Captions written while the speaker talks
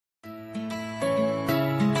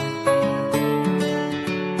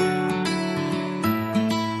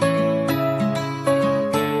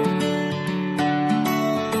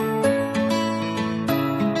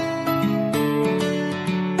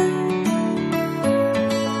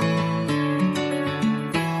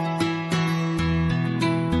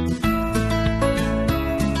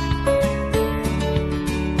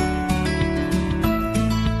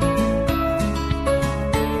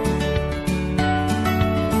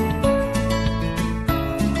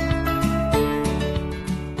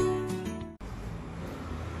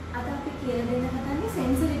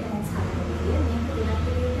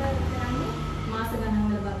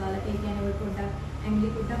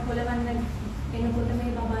එනකොට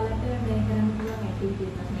මේ බබාලට මේ කරන්න පුළුවන් ඇක්ටිවිටි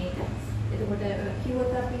එකක් මේක. එතකොට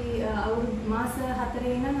කිව්වොත් අපි අවුරුදු මාස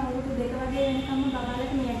 4 ඉඳන් අවුරුදු 2 වගේ වෙනකම්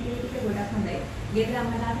බබාලට මේ ඇක්ටිවිටි එක ගොඩක් හොඳයි. ගෙදර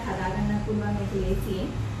අම්මලාට හදාගන්න පුළුවන් මේක ලේසියෙන්.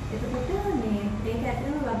 එතකොට මේ මේක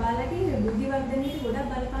ඇත්තටම බබාලගේ බුද්ධි වර්ධනයට ගොඩක්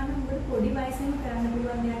බලපාන මොකද පොඩි වයසෙන් කරන්න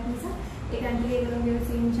පුළුවන් දෙයක් නිසා ඒක අන්තිමේකලගේ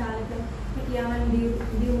සීන් චාලක කියාවන්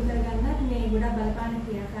දියුණු කරගන්නත් මේ ගොඩක් බලපාන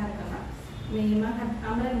ක්‍රියාකාරකම. මේ මම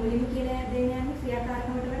අම්මලා මුලින්ම කියලා දෙන්න යන්නේ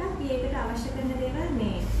ක්‍රියාකාරකමට වඩා අපි ඒකට අවශ්‍ය කරන දේවල්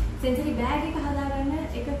මේ සෙන්සරි බෑග් එක හදාගන්න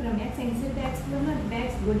එක ක්‍රමයක්. සෙන්සරි බෑග්ස් වල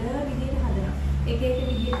බෑග්ස් ගොඩ විදිහට හදනවා. එක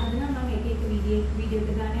විදිහට හදනවා. මම එක වීඩියෝ එක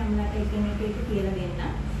ගානේ අම්මලාට එක කියලා දෙන්න.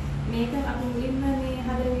 මේක අපි මුලින්ම මේ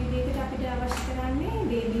හදන වීඩියෝ එකට අපිට අවශ්‍ය කරන්නේ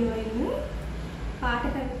බේබි ඔයිල් පාට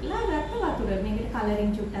කරලා ගත්ත වතුර. මේකට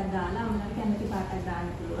කලරින් චුට්ටක් දාලා අම්මලාට කැමති පාටක්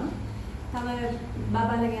දාන්න පුළුවන්. තව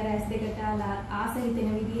බබාලගේ අර ඇස් දෙකට ආස හිතෙන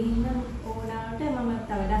විදිහේ ඉන්න ඕනාට මම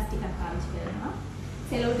තව ඩස් ටිකක් පාවිච්චි කරනවා.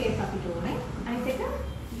 සෙලෝ ටේප් අපිට ඕනේ. අනිත් එක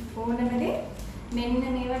ඕනම දේ මෙන්න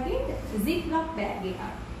මේ වගේ Ziplock බෑග් එකක්.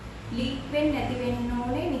 ලීක් වෙන්නේ නැති වෙන්න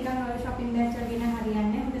ඕනේ. නිකන් ඔය shopping bags වගේ නම්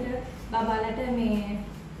හරියන්නේ නැහැ. හොඳට බබාලට මේ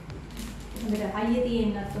හොඳට හයිය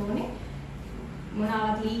තියෙන්නත් ඕනේ.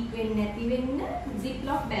 මොනවාවත් ලීක් වෙන්නේ නැති වෙන්න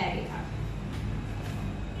Ziplock බෑග් එකක්.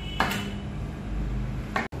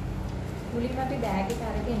 මුලින්ම අපි බෑග් එක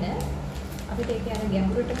අරගෙන අපිට ඒක අර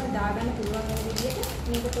ගැඹුරටම දාගන්න පුළුවන් වෙන විදිහට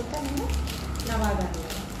මේක පොඩ්ඩක් මෙන්න නවා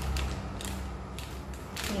ගන්නවා.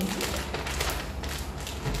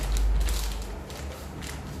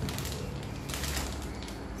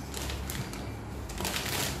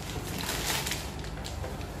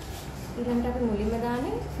 ඊළඟට අපි මුලින්ම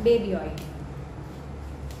දාන්නේ බේබි ඔයිල්.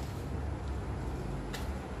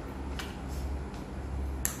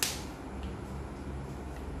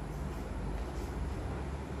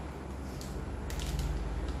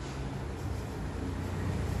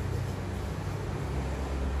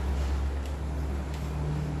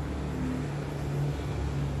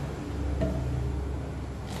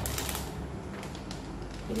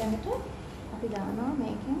 ඊළඟට අපි දානවා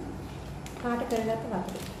මේකෙන් පාට කරගත්ත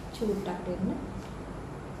වතුර චූට්ටක් දෙන්න.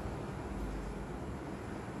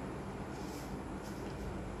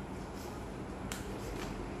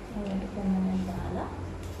 ඊළඟට කොහොමද දාලා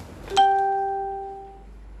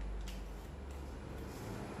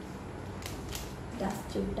ඩස්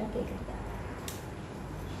චූට්ටක් ඒකට දාන්න.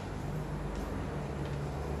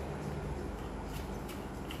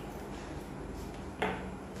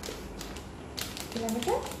 ඊළඟට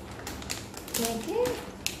මේකේ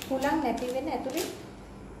හුලං නැති වෙන ඇතුලේ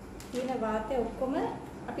තියෙන වාතය ඔක්කොම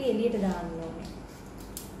අපි එළියට දාන්න ඕනේ.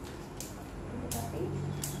 අපි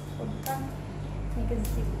පොඩ්ඩක් මේක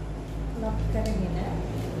ලොක් කරගෙන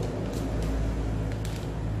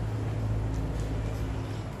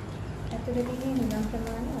ඇතුලේ තියෙන හුලං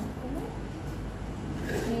ප්‍රමාණය ඔක්කොම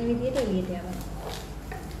මේ විදිහට එළියට යනවා.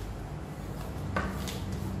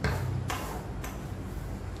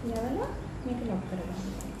 යවලා මේක ලොක් කරගන්න.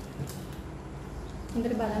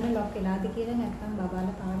 හොඳට බලන්න ලොක් වෙලාද කියලා නැත්නම්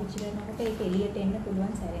බබාලා පාවිච්චි කරනකොට ඒක එළියට එන්න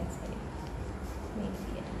පුළුවන් සැරයක් සැරේ. මේක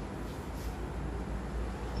විදියට.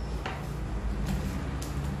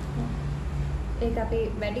 ඒක අපි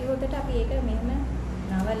වැඩි හොදට අපි ඒක මෙහෙම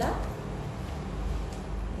නවලා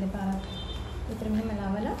දෙපා විතර මෙහෙම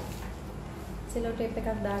නවලා සෙලෝ ටේප් එකක්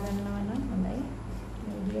දාගන්නවා නම් හොඳයි.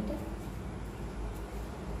 මේ විදියට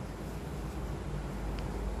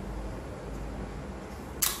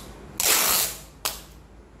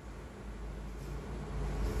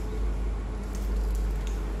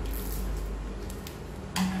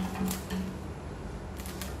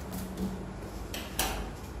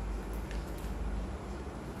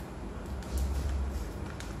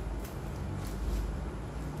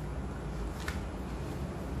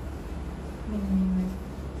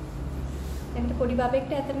එතකොට පොඩි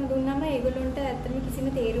බබෙක්ට ඇත්තටම දුන්නාම ඒගොල්ලන්ට ඇත්තටම කිසිම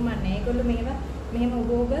තේරුමක් නැහැ. ඒගොල්ලෝ මේවා මෙහෙම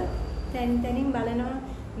උගෝග තැනින් බලනවා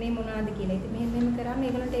මේ මොනවද කියලා. ඉතින් මෙහෙම කරාම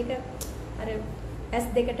ඒගොල්ලන්ට ඒක අර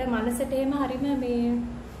S2ට මනසට එහෙම හරිම මේ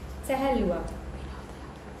සැහැල්ලුවක්.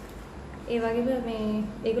 ඒ වගේම මේ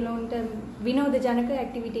ඒගොල්ලන්ට විනෝද ජනක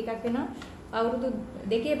ඇක්ටිවිටි එකක් වෙනවා. අවුරුදු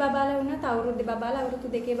 2 බබාලා වුණත් අවුරුදු 2 බබාලා අවුරුදු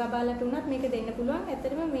 2 බබාලාට වුණත් මේක දෙන්න පුළුවන්.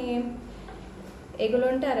 ඇත්තටම මේ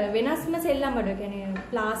ඒගොල්ලන්ට අර වෙනස්ම සෙල්ලම් වල කියන්නේ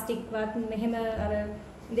ප්ලාස්ටික්වත් මෙහෙම අර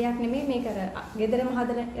දෙයක් නෙමෙයි මේක අර ගෙදරම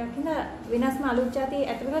හදන එකක් හින්දා වෙනස්ම අලුත් જાති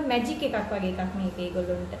ඇත්තටම මැජික් එකක් වගේ එකක් මේක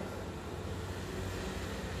ඒගොල්ලන්ට.